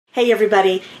Hey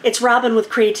everybody, it's Robin with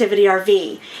Creativity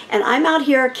RV, and I'm out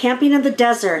here camping in the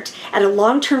desert at a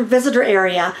long-term visitor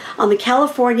area on the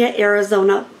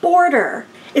California-Arizona border.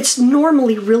 It's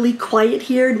normally really quiet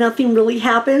here, nothing really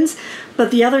happens,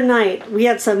 but the other night we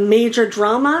had some major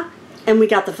drama and we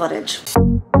got the footage.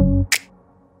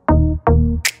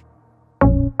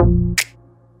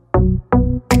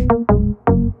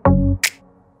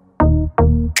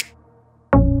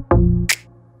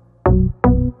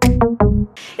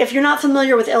 If you're not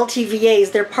familiar with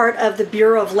LTVAs, they're part of the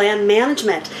Bureau of Land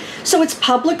Management. So it's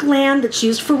public land that's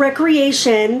used for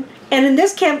recreation. And in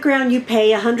this campground, you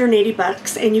pay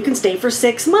 $180 and you can stay for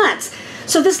 6 months.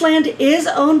 So this land is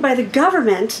owned by the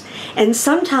government. And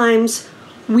sometimes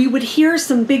we would hear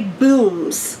some big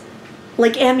booms,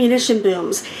 like ammunition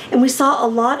booms. And we saw a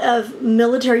lot of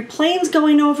military planes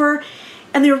going over.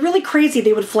 And they were really crazy.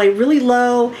 They would fly really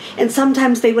low, and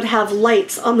sometimes they would have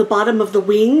lights on the bottom of the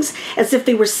wings as if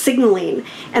they were signaling.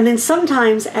 And then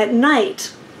sometimes at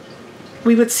night,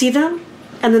 we would see them,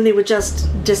 and then they would just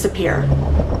disappear.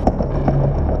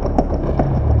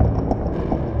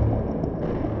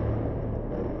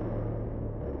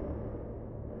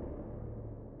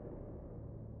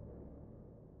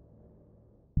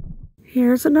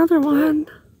 Here's another one.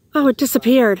 Oh, it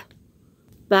disappeared.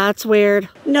 That's weird.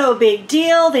 No big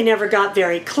deal. They never got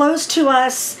very close to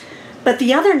us. But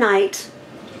the other night,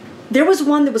 there was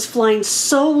one that was flying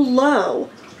so low,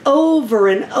 over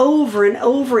and over and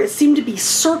over. It seemed to be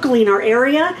circling our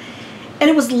area. And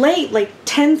it was late, like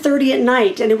 10:30 at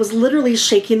night, and it was literally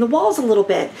shaking the walls a little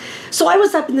bit. So I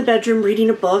was up in the bedroom reading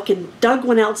a book, and Doug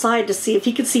went outside to see if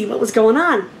he could see what was going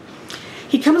on.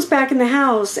 He comes back in the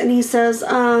house, and he says,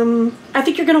 I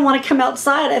think you're going to want to come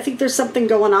outside. I think there's something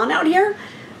going on out here.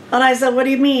 And I said, what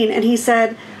do you mean? And he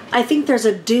said, I think there's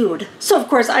a dude. So of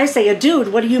course I say, a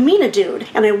dude? What do you mean a dude?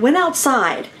 And I went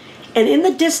outside, and in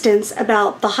the distance,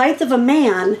 about the height of a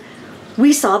man,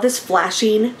 we saw this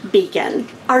flashing beacon.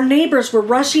 Our neighbors were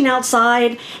rushing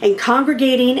outside and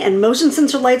congregating, and motion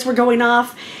sensor lights were going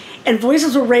off, and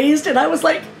voices were raised, and I was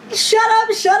like, shut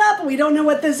up, we don't know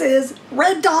what this is.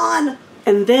 Red Dawn.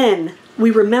 And then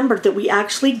we remembered that we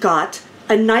actually got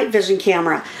a night vision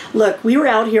camera. Look, we were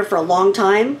out here for a long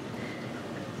time.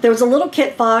 There was a little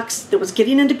kit fox that was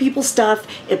getting into people's stuff.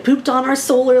 It pooped on our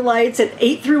solar lights. It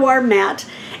ate through our mat.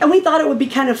 And we thought it would be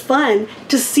kind of fun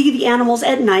to see the animals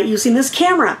at night using this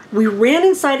camera. We ran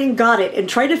inside and got it and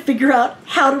tried to figure out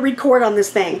how to record on this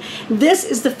thing. This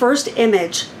is the first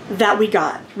image that we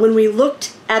got. When we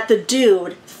looked at the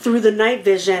dude through the night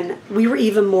vision, we were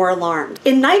even more alarmed.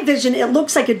 In night vision, it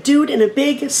looks like a dude in a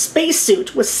big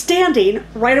spacesuit was standing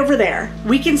right over there.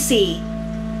 We can see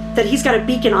that he's got a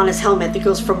beacon on his helmet that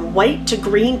goes from white to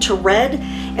green to red,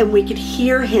 and we could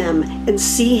hear him and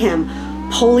see him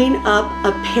pulling up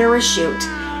a parachute.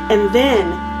 And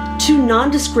then 2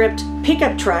 nondescript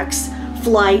pickup trucks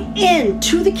fly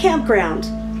into the campground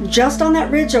just on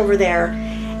that ridge over there,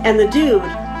 and the dude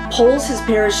pulls his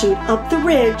parachute up the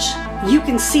ridge. You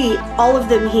can see all of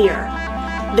them here.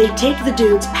 They take the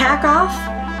dude's pack off,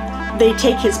 they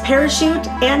take his parachute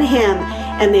and him,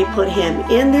 and they put him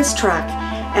in this truck,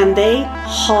 and they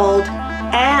hauled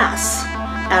ass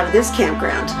out of this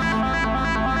campground.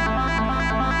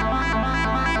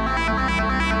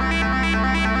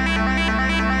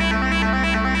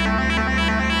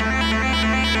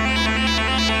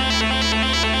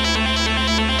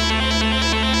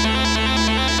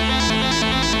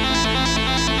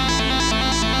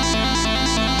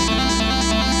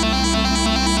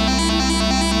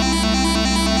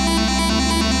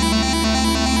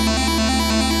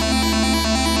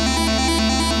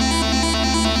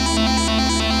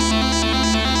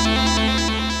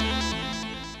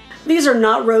 These are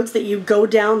not roads that you go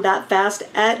down that fast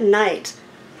at night,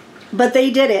 but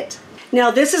they did it. Now,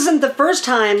 this isn't the first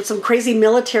time some crazy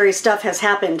military stuff has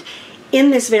happened in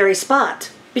this very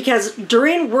spot, because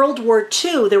during World War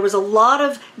II, there was a lot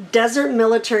of desert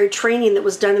military training that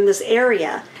was done in this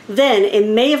area. Then,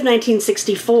 in May of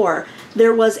 1964,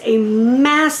 there was a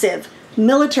massive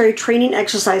military training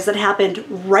exercise that happened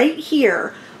right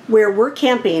here where we're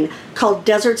camping called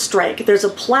Desert Strike. There's a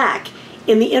plaque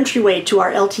in the entryway to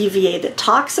our LTVA that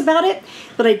talks about it,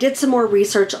 but I did some more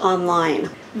research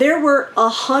online. There were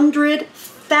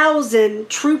 100,000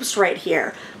 troops right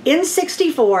here. In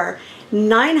 64,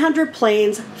 900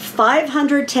 planes,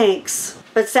 500 tanks,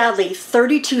 but sadly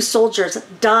 32 soldiers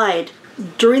died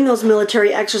during those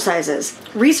military exercises.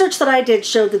 Research that I did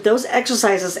showed that those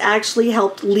exercises actually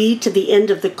helped lead to the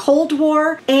end of the Cold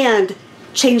War, and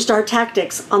changed our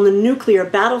tactics on the nuclear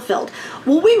battlefield.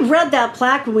 Well, we read that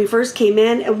plaque when we first came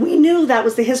in, and we knew that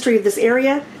was the history of this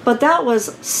area, but that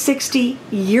was 60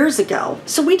 years ago.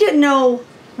 So we didn't know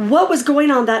what was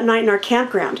going on that night in our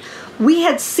campground. We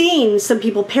had seen some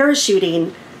people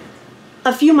parachuting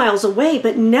a few miles away,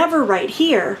 but never right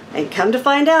here. And come to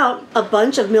find out, a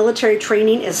bunch of military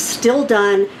training is still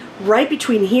done right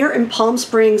between here and Palm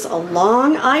Springs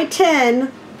along I-10,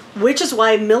 which is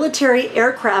why military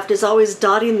aircraft is always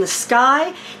dotting the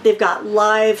sky. They've got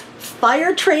live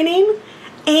fire training,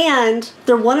 and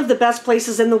they're one of the best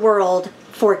places in the world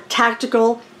for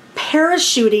tactical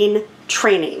parachuting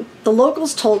training. The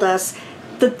locals told us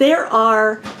that there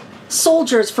are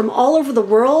soldiers from all over the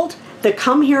world that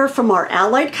come here from our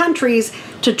allied countries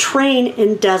to train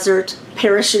in desert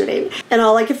parachuting. And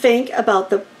all I could think about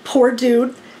the poor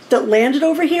dude that landed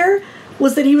over here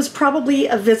was that he was probably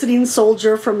a visiting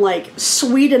soldier from like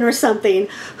Sweden or something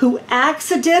who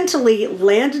accidentally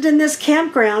landed in this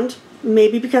campground,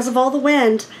 maybe because of all the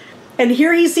wind. And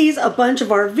here he sees a bunch of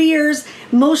RVers,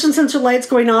 motion sensor lights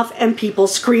going off, and people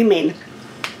screaming.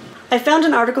 I found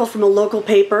an article from a local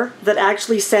paper that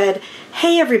actually said,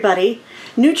 hey everybody,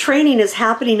 new training is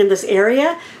happening in this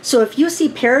area, so if you see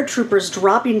paratroopers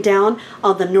dropping down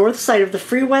on the north side of the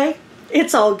freeway,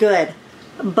 it's all good.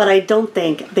 But I don't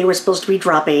think they were supposed to be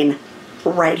dropping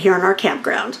right here in our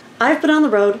campground. I've been on the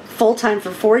road full-time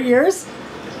for 4 years.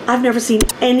 I've never seen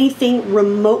anything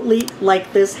remotely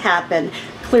like this happen.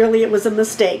 Clearly it was a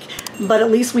mistake, but at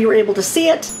least we were able to see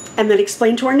it and then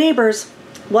explain to our neighbors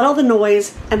what all the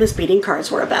noise and the speeding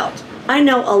cars were about. I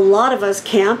know a lot of us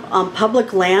camp on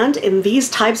public land in these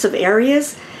types of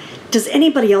areas. Does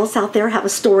anybody else out there have a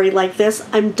story like this?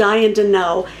 I'm dying to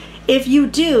know. If you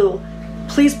do,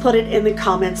 please put it in the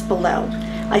comments below.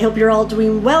 I hope you're all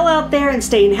doing well out there and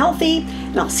staying healthy,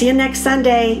 and I'll see you next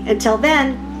Sunday. Until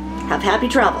then, have happy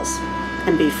travels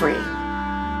and be free.